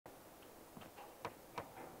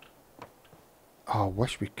Oh, I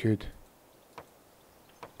wish we could.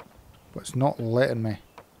 But it's not letting me.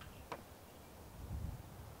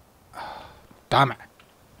 Damn it.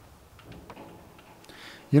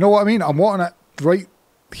 You know what I mean? I'm wanting it right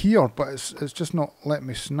here, but it's just not letting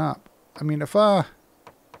me snap. I mean, if I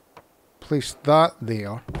place that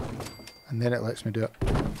there, and then it lets me do it.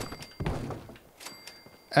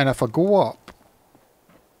 And if I go up,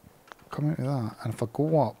 come into that, and if I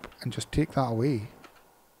go up and just take that away.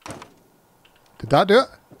 Did that do it?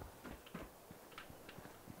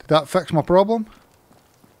 Did that fix my problem?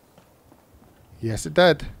 Yes, it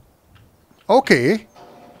did. Okay.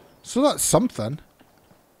 So that's something.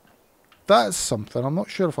 That's something. I'm not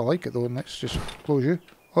sure if I like it though. Let's just close you.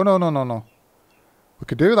 Oh, no, no, no, no. We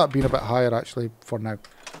could do with that being a bit higher actually for now.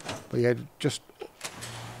 But yeah, just...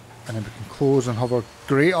 And then we can close and have our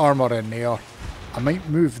great armour in there. I might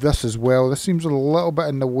move this as well. This seems a little bit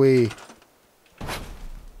in the way.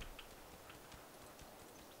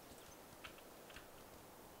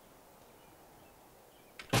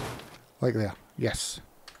 Like there. Yes.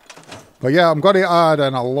 But yeah, I'm going to add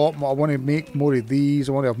in a lot more. I want to make more of these.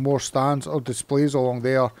 I want to have more stands or displays along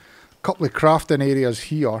there. A couple of crafting areas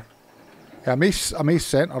here. Yeah, I may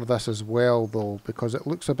centre this as well though, because it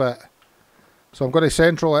looks a bit... So I'm going to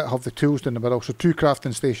central it, have the tools in the middle. So 2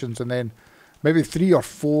 crafting stations and then maybe 3 or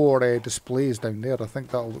 4 displays down there. I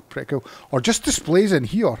think that'll look pretty cool. Or just displays in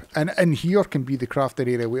here. And in here can be the crafting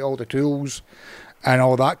area with all the tools and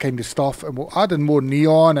all that kind of stuff. And we'll add in more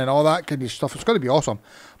neon and all that kind of stuff. It's going to be awesome.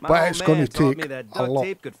 But it's going to take a lot.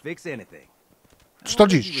 Tape could fix anything.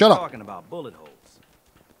 Sturges, shut up. Talking about bullet holes.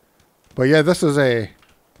 But yeah, this is a...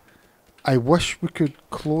 I wish we could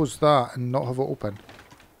close that and not have it open.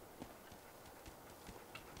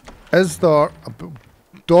 Is there a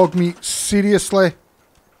dog meat? Seriously?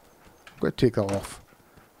 I'm going to take that off.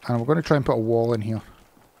 And we're going to try and put a wall in here.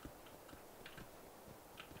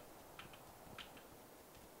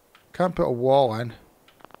 Can't put a wall in.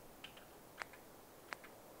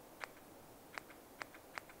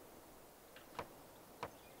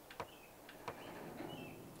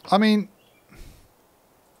 I mean...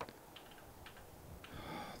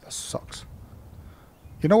 This sucks.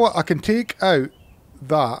 You know what? I can take out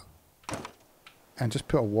that and just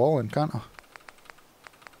put a wall in, can't I?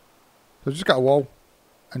 So just get a wall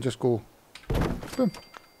and just go boom.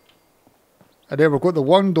 And then we've got the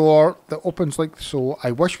one door that opens like so.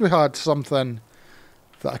 I wish we had something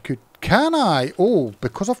that I could... Can I? Oh,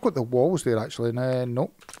 because I've got the walls there actually. No,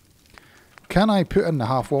 nope. Can I put in the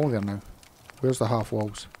half wall there now? Where's the half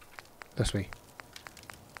walls? This way.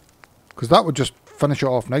 Because that would just finish it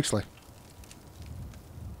off nicely.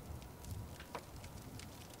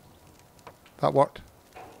 That worked.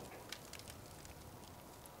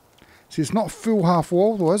 See, it's not a full half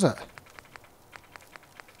wall though, is it?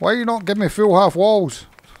 Why are you not giving me full half walls?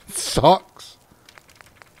 Sucks.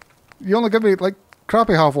 You only give me, like,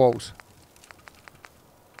 crappy half walls.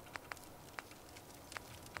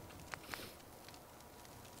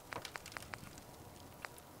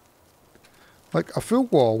 Like, a full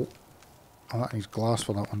wall... Oh, that needs glass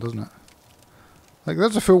for that one, doesn't it? Like,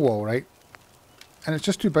 there's a full wall, right? And it's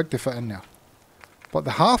just too big to fit in there. But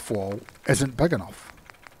the half wall isn't big enough.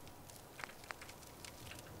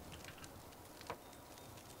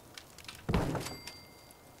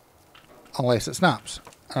 Unless it snaps.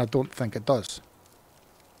 And I don't think it does.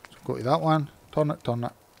 So go to that one. Turn it, turn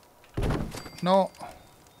it. No.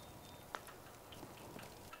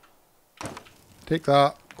 Take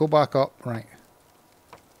that. Go back up. Right.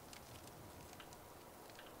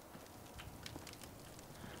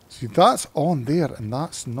 See, that's on there and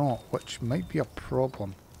that's not, which might be a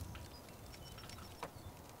problem.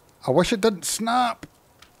 I wish it didn't snap.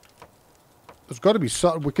 There's got to be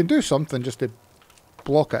something. We can do something just to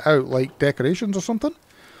block it out, like decorations or something.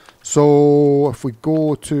 So if we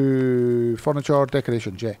go to furniture,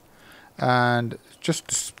 decorations, yeah. And it's just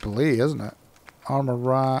display, isn't it? Armor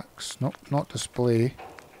racks. Nope, not display.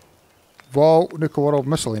 Vault, nuclear world,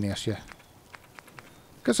 miscellaneous, yeah.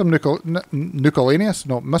 Get some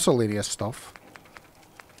miscellaneous stuff.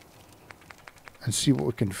 And see what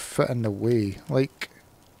we can fit in the way. Like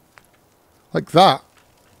that.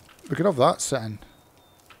 We could have that sitting.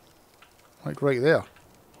 Like right there.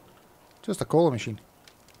 Just a cola machine.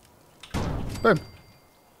 Boom.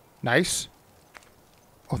 Nice.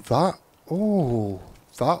 Oh, that. Oh,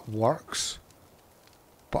 that works.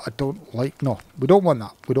 But I don't like... No, we don't want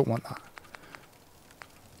that. We don't want that.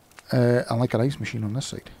 I like an ice machine on this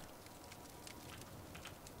side.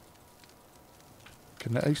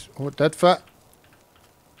 Can the ice... Oh, it did fit.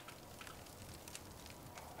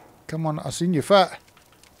 Come on, I seen you fit.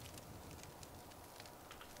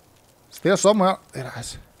 It's there somewhere. There it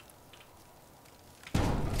is.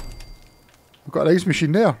 We've got an ice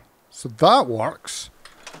machine there. So that works.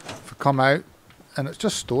 If we come out, and it's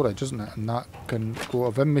just storage, isn't it? And that can go to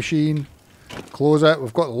a Vim machine. Close it.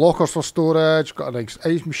 We've got the lockers for storage. Got a nice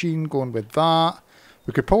ice machine going with that.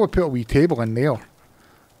 We could probably put a wee table in there.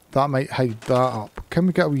 That might hide that up. Can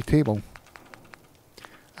we get a wee table?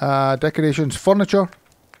 Decorations, furniture.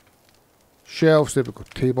 Shelves. There we go.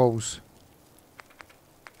 Tables.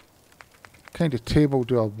 What kind of table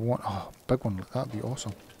do I want? Oh, big one. That'd be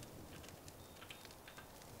awesome.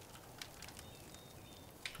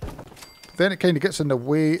 Then it kind of gets in the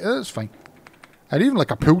way. It's fine. And even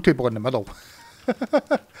like a pool table in the middle.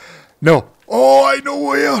 No. Oh, I know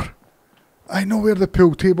where. I know where the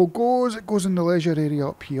pool table goes. It goes in the leisure area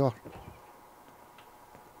up here.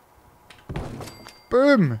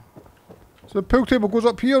 Boom. So the pool table goes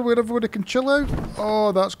up here where everybody can chill out.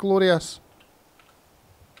 Oh, that's glorious.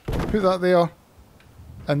 Put that there.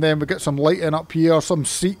 And then we get some lighting up here. Some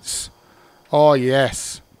seats. Oh,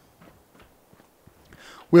 yes.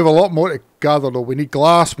 We have a lot more to gather though. We need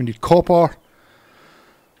glass, we need copper.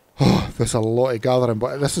 Oh, there's a lot of gathering,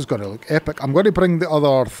 but this is going to look epic. I'm going to bring the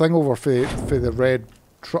other thing over for the red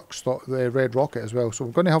truck stop, the red rocket as well. So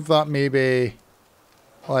we're going to have that maybe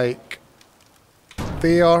like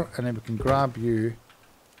there, and then we can grab you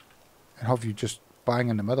and have you just bang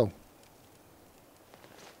in the middle.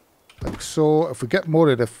 Like so. If we get more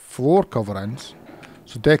of the floor coverings,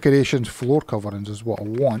 so decorations, floor coverings is what I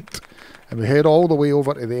want. And we head all the way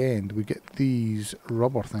over to the end. We get these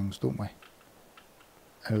rubber things, don't we?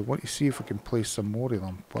 And we want to see if we can place some more of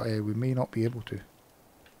them. But we may not be able to.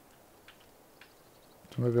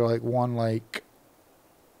 So maybe like one like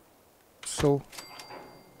so.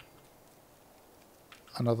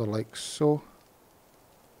 Another like so.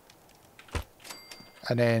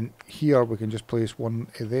 And then here we can just place one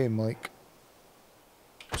of them like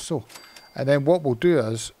so. And then what we'll do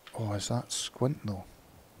is... Oh, is that squint though?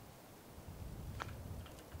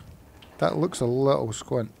 That looks a little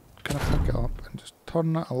squint. Can I pick it up and just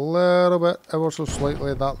turn it a little bit, ever so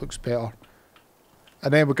slightly? That looks better.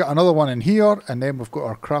 And then we've got another one in here, and then we've got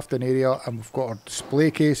our crafting area, and we've got our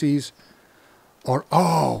display cases. Or,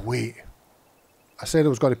 oh, wait. I said I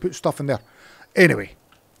was going to put stuff in there. Anyway,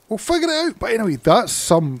 we'll figure it out. But anyway, that's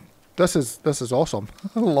some... This is awesome.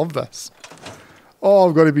 I love this. Oh,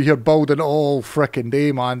 I'm going to be here building all frickin'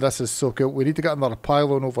 day, man. This is so cool. We need to get another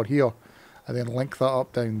pylon over here, and then link that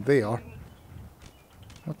up down there.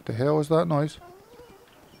 What the hell is that noise?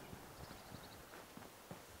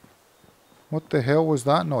 What the hell was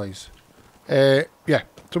that noise? Yeah.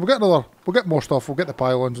 So we'll get more stuff. We'll get the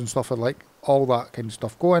pylons and stuff and like all that kind of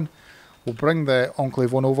stuff going. We'll bring the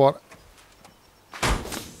Enclave one over.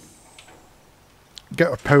 Get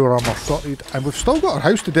our power armor sorted. And we've still got our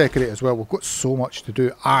house to decorate as well. We've got so much to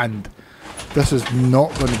do. And this is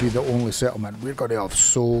not going to be the only settlement. We're going to have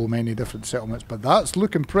so many different settlements. But that's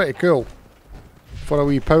looking pretty cool. For a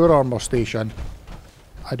wee power armor station.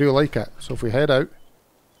 I do like it. So if we head out.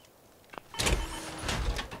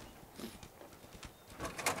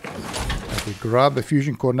 If we grab the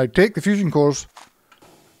fusion core. Now take the fusion cores.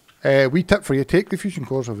 Wee tip for you. Take the fusion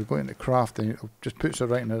cores. If we go into craft and it just puts it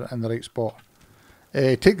right in the right spot.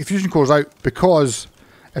 Take the fusion cores out. Because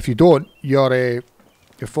if you don't, your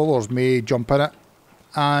followers may jump in it.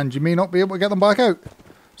 And you may not be able to get them back out.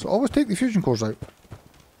 So always take the fusion cores out.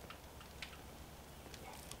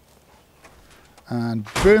 And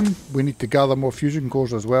boom, we need to gather more fusion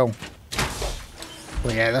cores as well.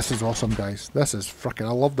 But yeah, this is awesome, guys. This is frickin',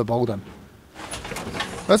 I love the building.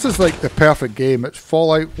 This is like the perfect game. It's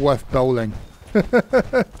Fallout with building.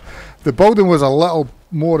 The building was a little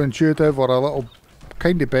more intuitive or a little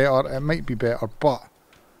kind of better. It might be better, but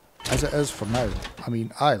as it is for now, I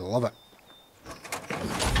mean, I love it.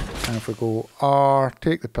 And if we go R,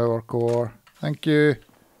 take the power core. Thank you.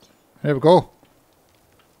 There we go.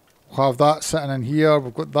 We'll have that sitting in here.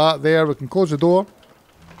 We've got that there. We can close the door.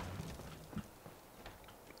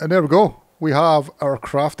 And there we go. We have our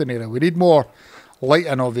crafting area. We need more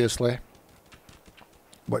lighting, obviously,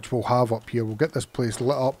 which we'll have up here. We'll get this place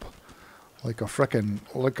lit up like a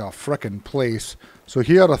frickin' place. So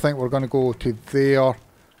here I think we're going to go to there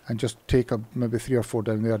and just take maybe 3 or 4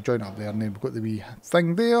 down there, join up there, and then we've got the wee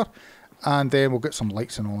thing there. And then we'll get some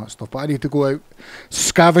lights and all that stuff. But I need to go out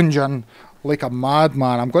scavenging like a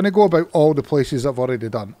madman. I'm going to go about all the places I've already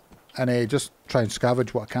done. And just try and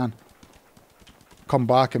scavenge what I can. Come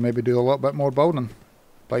back and maybe do a little bit more building.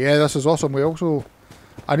 But yeah, this is awesome.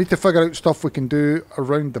 I need to figure out stuff we can do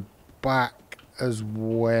around the back as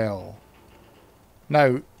well.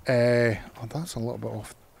 Now, oh, that's a little bit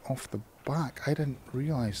off the back. I didn't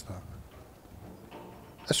realise that.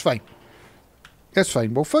 It's fine. It's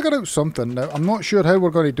fine. We'll figure out something. Now, I'm not sure how we're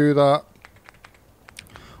going to do that.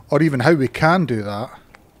 Or even how we can do that.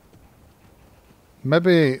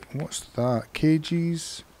 Maybe, what's that?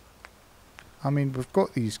 Cages? I mean, we've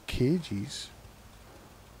got these cages.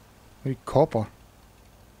 We need copper.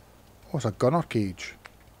 What's a gunner cage?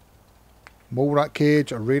 Mole rat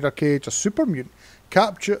cage, a raider cage, a super mutant.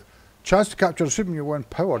 Capture, chance to capture a super mutant when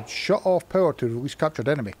powered. Shut off power to release captured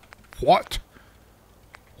enemy. What?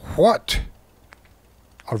 What?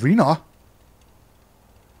 Arena?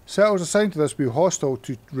 Settlers assigned to this will be hostile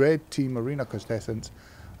to red team arena contestants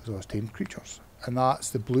as well as tamed creatures. And that's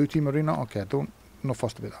the blue team arena? Okay, no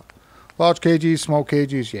fuss about that. Large cages, small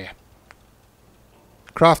cages, yeah.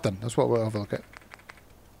 Crafting, that's what we'll have a look at.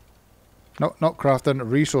 No, not crafting,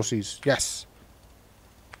 resources, yes.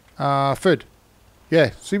 Food.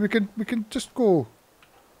 Yeah, see we can just go,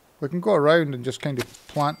 we can go around and just kind of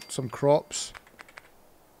plant some crops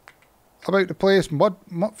about the place. Mud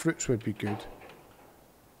fruits would be good.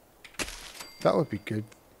 That would be good.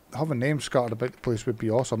 Having names scattered about the place would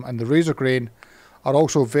be awesome. And the razor grain are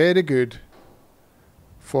also very good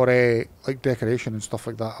for like decoration and stuff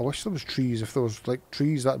like that. I wish there was trees. If there was like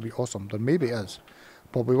trees, that'd be awesome. There maybe is.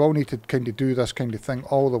 But we will need to kind of do this kind of thing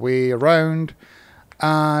all the way around.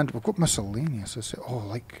 And we've got miscellaneous. I say, oh,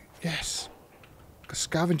 like, yes. Like a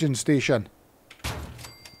scavenging station.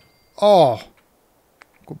 Oh.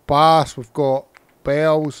 We've got baths. We've got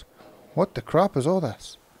bells. What the crap is all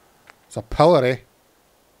this? It's a pillory.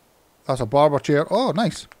 That's a barber chair. Oh,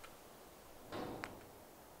 nice.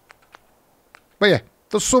 But yeah,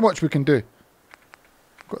 there's so much we can do.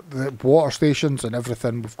 Got the water stations and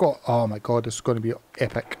everything. We've got, oh my god, this is going to be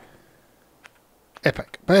epic.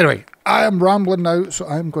 Epic. But anyway, I am rambling now, so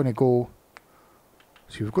I'm going to go.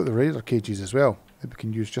 See, we've got the razor cages as well that we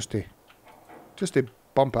can use just to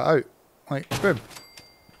bump it out. Like, boom.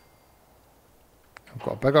 I've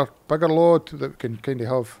got a bigger load that we can kind of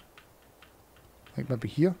have. Like maybe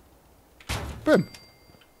here. Boom.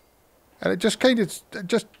 And it just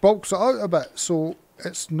bulks it out a bit, so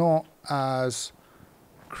it's not as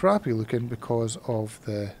crappy looking because of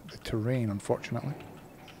the terrain, unfortunately.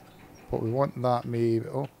 But we want that maybe.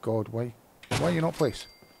 Oh god, why are you not place?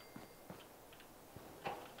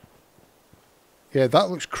 Yeah, that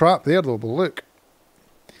looks crap there though, but look.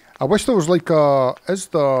 I wish there was like a, is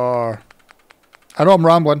there, I know I'm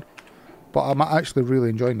rambling, but I'm actually really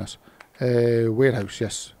enjoying this. Warehouse,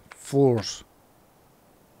 yes. Floors.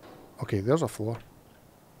 Okay, there's a floor.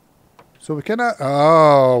 So we can,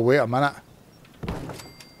 oh, wait a minute.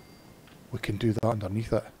 We can do that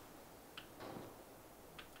underneath it.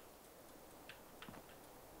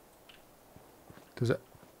 Does it,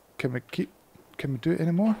 can we do it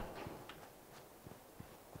anymore?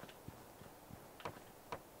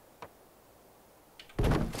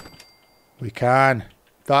 We can.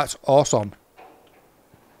 That's awesome.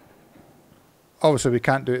 Obviously we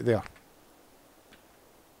can't do it there.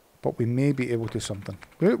 But we may be able to something.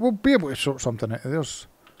 We'll be able to sort something out. There's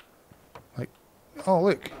like, oh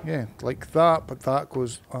look, yeah, like that, but that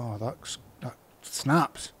goes, oh, that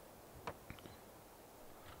snaps.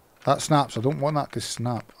 That snaps. I don't want that to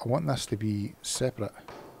snap. I want this to be separate.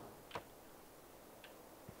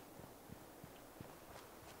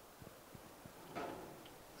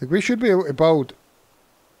 Like we should be able to build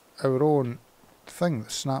our own thing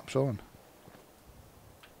that snaps on.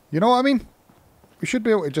 You know what I mean? We should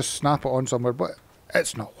be able to just snap it on somewhere, but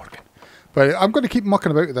it's not working. But I'm going to keep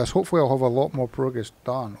mucking about with this. Hopefully I'll have a lot more progress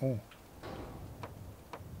done. Oh.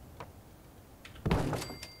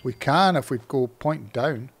 We can if we go point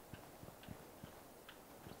down.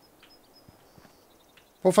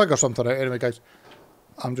 We'll figure something out anyway, guys.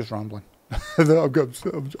 I'm just rambling.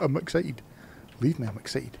 I'm excited. Leave me, I'm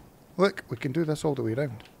excited. Look, we can do this all the way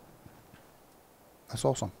around. That's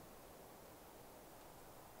awesome.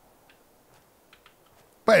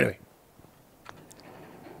 But anyway.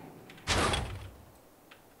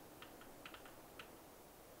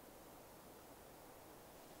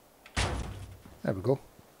 There we go.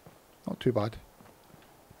 Not too bad.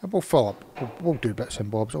 And we'll fill up. We'll do bits and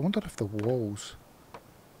bobs. I wonder if the walls...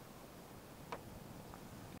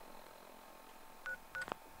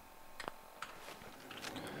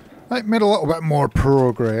 Right, made a little bit more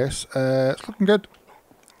progress. It's looking good.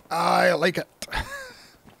 I like it.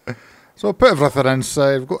 So I put everything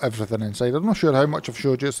inside. We've got everything inside. I'm not sure how much I've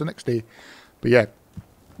showed you. It's the next day. But yeah,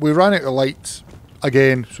 we ran out of lights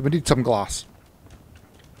again, so we need some glass.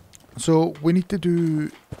 So we need to do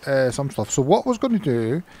some stuff. So what I was going to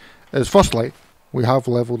do is, firstly, we have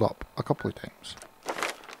leveled up a couple of times.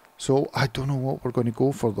 So I don't know what we're going to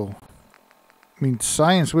go for though. I mean,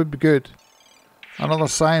 science would be good. Another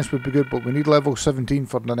science would be good, but we need level 17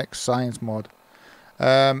 for the next science mod.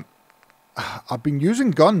 I've been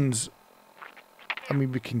using guns. I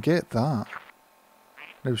mean, we can get that.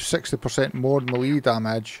 Now 60% more melee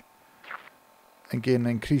damage. And gain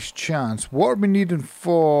an increased chance. What are we needing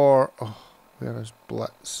for... Oh, where is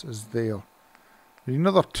Blitz? Is there. We need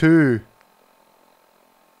another 2.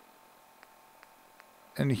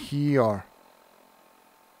 In here.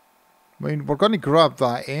 I mean, we're going to grab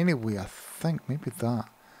that anyway, I think. Maybe that.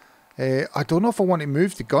 I don't know if I want to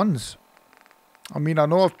move the guns. I mean, I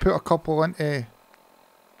know I've put a couple into...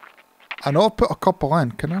 Can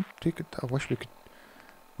I take it? I wish we could...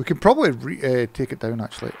 We can probably take it down,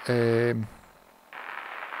 actually.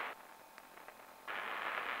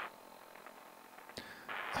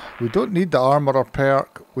 We don't need the Armourer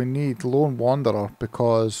perk. We need Lone Wanderer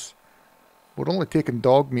because we're only taking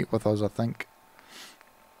dog meat with us, I think.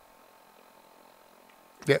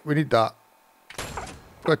 Yeah, we need that.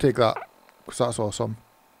 Gotta take that because that's awesome.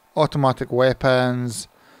 Automatic weapons.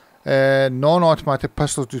 Non-automatic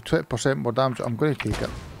pistols do 20% more damage. I'm going to take it.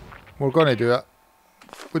 We're going to do it.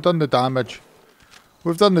 We've done the damage.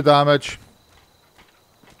 We've done the damage.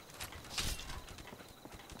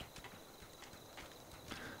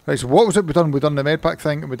 Right, so what was it we've done? We've done the medpack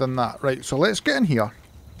thing and we've done that. Right, so let's get in here.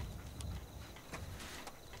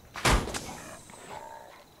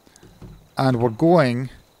 And we're going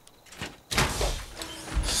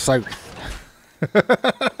south.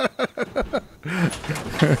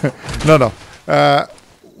 No.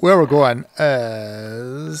 Where we're going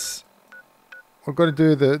is... We're going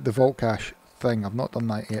to do the vault cache thing. I've not done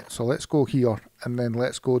that yet. So let's go here and then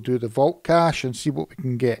let's go do the vault cache and see what we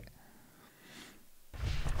can get.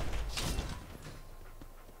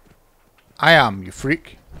 I am, you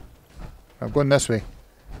freak. I'm going this way.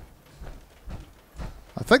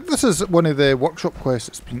 I think this is one of the workshop quests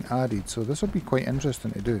that's been added, so this will be quite interesting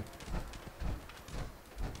to do.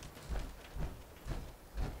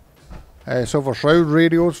 Silver Shroud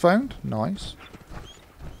radios found. Nice.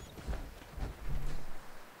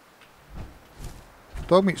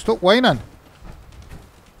 Dog meat, stop whining.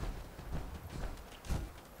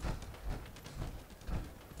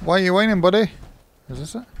 Why are you whining, buddy? Is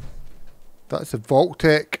this it? That's the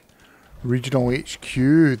VAULTSUIT Regional HQ.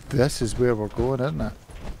 This is where we're going, isn't it?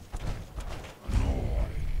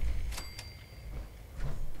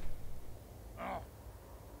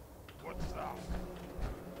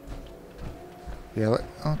 Yeah,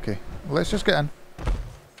 okay. Let's just get in.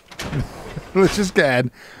 Let's just get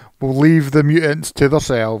in. We'll leave the mutants to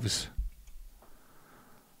themselves.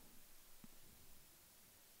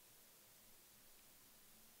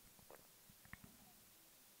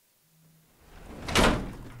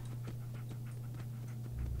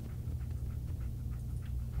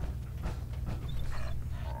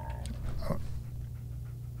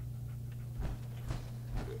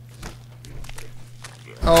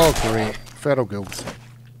 Oh, great. Feral guilds.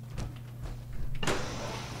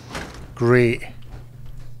 Great.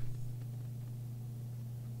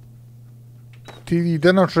 TV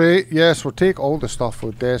dinner tray. Yes, we'll take all the stuff.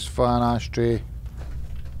 With desk, fan, ashtray.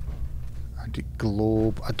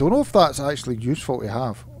 Anti-globe. I don't know if that's actually useful to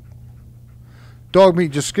have. Dog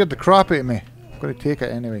meat just scared the crap out of me. I'm going to take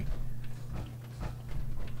it anyway.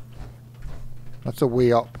 That's a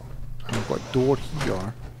way up. And we've got a door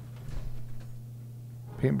here.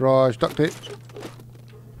 Paintbrush, duct tape.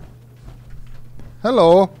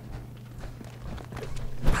 Hello.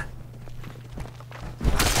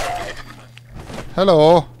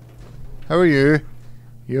 Hello. How are you?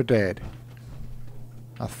 You're dead.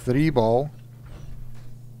 A 3-ball.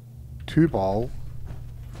 2-ball.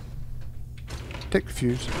 Take the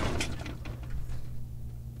fuse.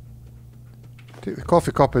 Take the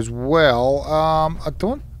coffee cup as well. I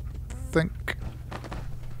don't think...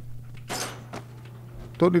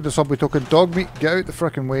 Don't need the subway token. Dog meat, get out the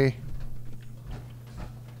frickin' way.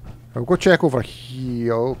 I'll go check over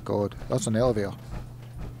here. Oh god, that's an elevator.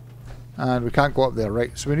 And we can't go up there,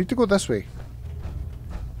 right? So we need to go this way.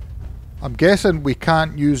 I'm guessing we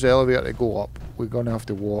can't use the elevator to go up. We're going to have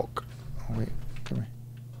to walk. Oh wait, come here.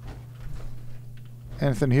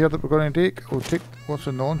 Anything here that we're going to take? We'll take what's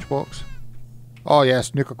in the lunchbox. Oh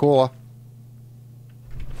yes, Nuka-Cola.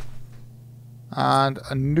 And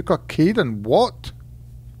a Nuka-Caden. What?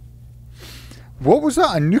 What was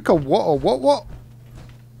that? A Nuka what? What?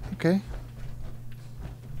 Okay.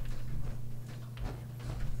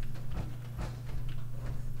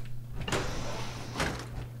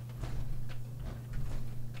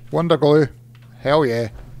 Wonder glue. Hell yeah.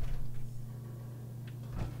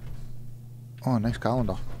 Oh, nice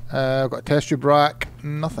calendar. I've got a test tube rack.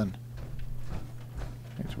 Nothing.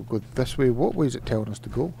 Right, so we'll go this way. What way is it telling us to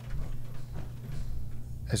go?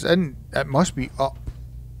 It's in. It must be up.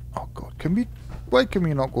 Oh god, can we... Why can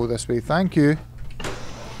we not go this way? Thank you.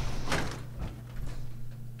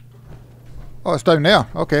 Oh, it's down there.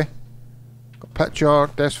 Okay. Got picture,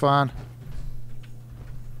 desk fan.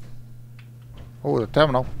 Oh, the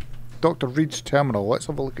terminal. Dr. Reed's terminal. Let's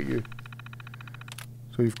have a look at you.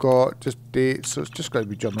 So we've got just dates, so it's just got to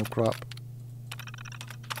be journal crap.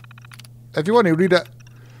 If you want to read it,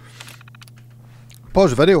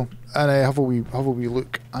 pause the video and have a wee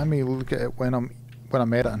look. I may look at it when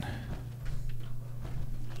I'm editing.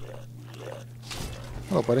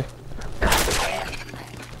 Hello, buddy.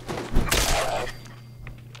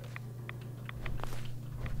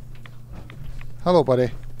 Hello, buddy.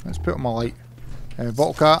 Let's put on my light.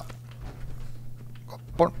 Bottle cap. Got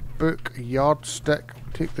burnt book, a yardstick.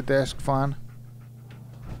 Take the desk fan.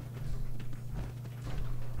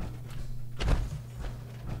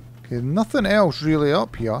 Okay, nothing else really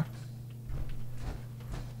up here.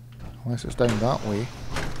 Unless it's down that way.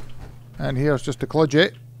 And here's just a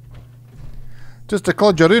kludgy. Just a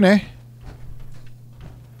kludgeroony.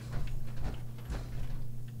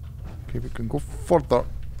 Okay, we can go further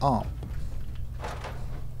up.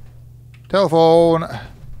 Telephone.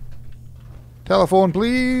 Telephone,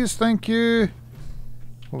 please. Thank you.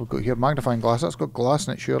 What have we got here? Magnifying glass. That's got glass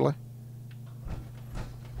in it, surely.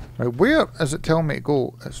 Right, where is it telling me to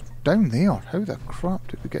go? It's down there. How the crap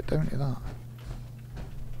did we get down to that?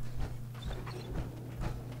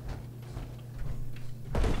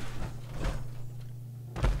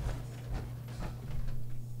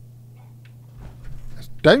 It's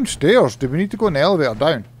downstairs. Do we need to go in the elevator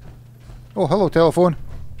down? Oh, hello, telephone.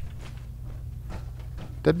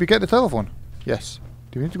 Did we get the telephone? Yes.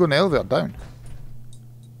 Do we need to go in the elevator down?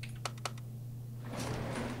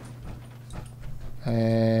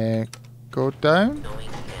 Go down.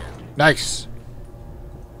 Nice.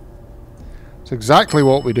 It's exactly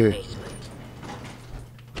what we do.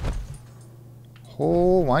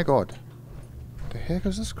 Oh my god. What the heck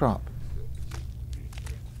is this crap?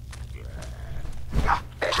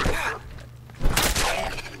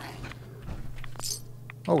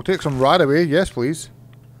 Oh, take some rad away. Yes, please.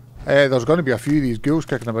 There's going to be a few of these ghouls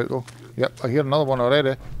kicking about though. Yep, I hear another one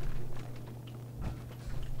already.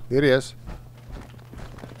 There he is.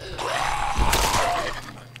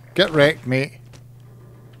 Get wrecked, mate.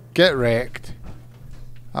 Get wrecked.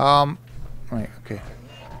 Right, okay.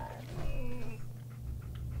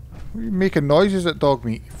 What are you making noises at dog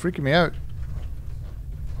meat? You're freaking me out.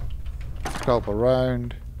 Scalp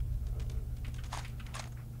around.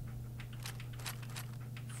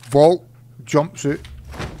 Vault jumpsuit.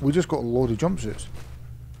 We just got a load of jumpsuits.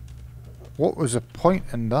 What was the point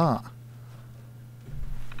in that?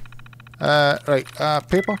 Right,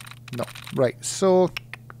 paper? No. Right, so...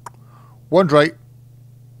 One's right.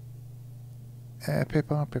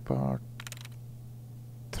 Paper.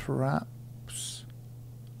 Traps.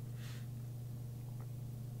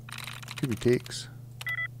 Could be takes.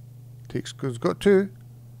 Takes has got two.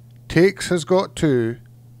 Takes has got two.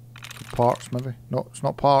 Parts, maybe. No, it's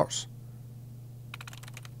not parts.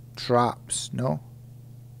 Traps, no.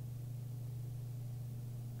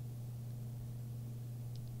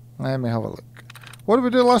 Let me have a look. What did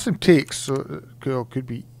we do last time? Takes. So could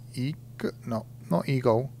be no, not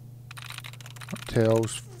eagle.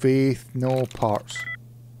 Tails. Faith. No parts.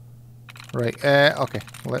 Right. Okay.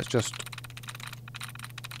 Let's just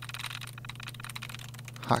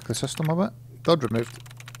hack the system a bit. Dodge removed.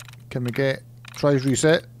 Can we get tries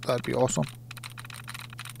reset? That'd be awesome.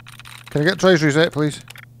 Can I get tries reset, please?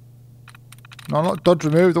 No, not dodge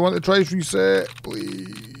removed. I want the tries reset,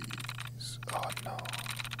 please. Oh no.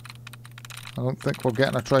 I don't think we're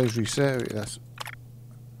getting a tries reset out of this.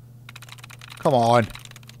 Come on.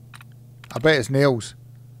 I bet it's nails.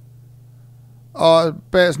 Oh, I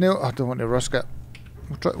bet it's nails. I don't want to risk it.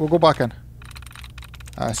 We'll go back in.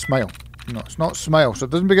 Smile. No, it's not smile, so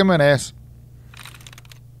it doesn't begin with an S.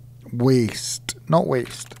 Waste. Not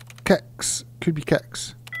waste. Kicks. Could be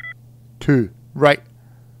kicks. 2. Right.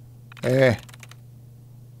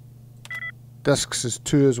 Discs is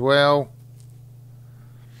 2 as well.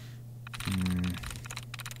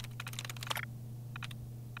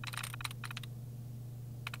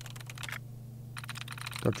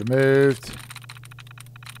 Dodge removed.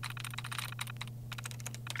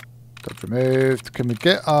 Dodge removed. Can we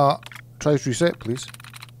get a tries reset, please?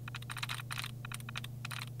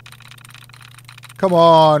 Come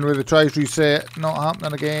on with the tries reset. Not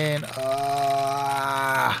happening again.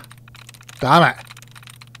 Damn it.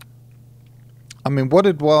 I mean, what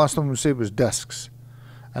did last time we say was discs?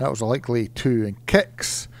 And that was likely 2. And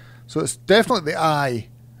kicks. So it's definitely the I.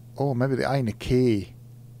 Oh, maybe the I and the K.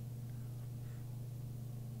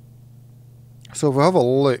 So if we have a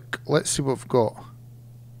look, let's see what we've got.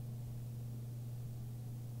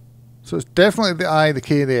 So it's definitely the I, the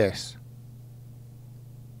K, the S.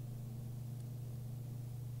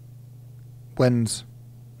 Wins.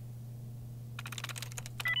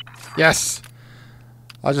 Yes!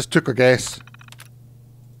 I just took a guess.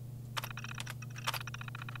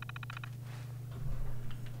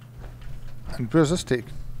 And where does this take?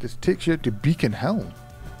 This takes you out to Beacon Hill.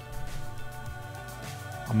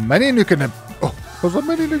 A mini nook in the... Oh, there's a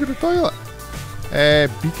mini nook in the toilet.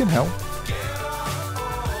 Beacon Hill.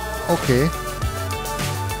 Okay.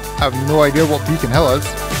 I have no idea what Beacon Hill is.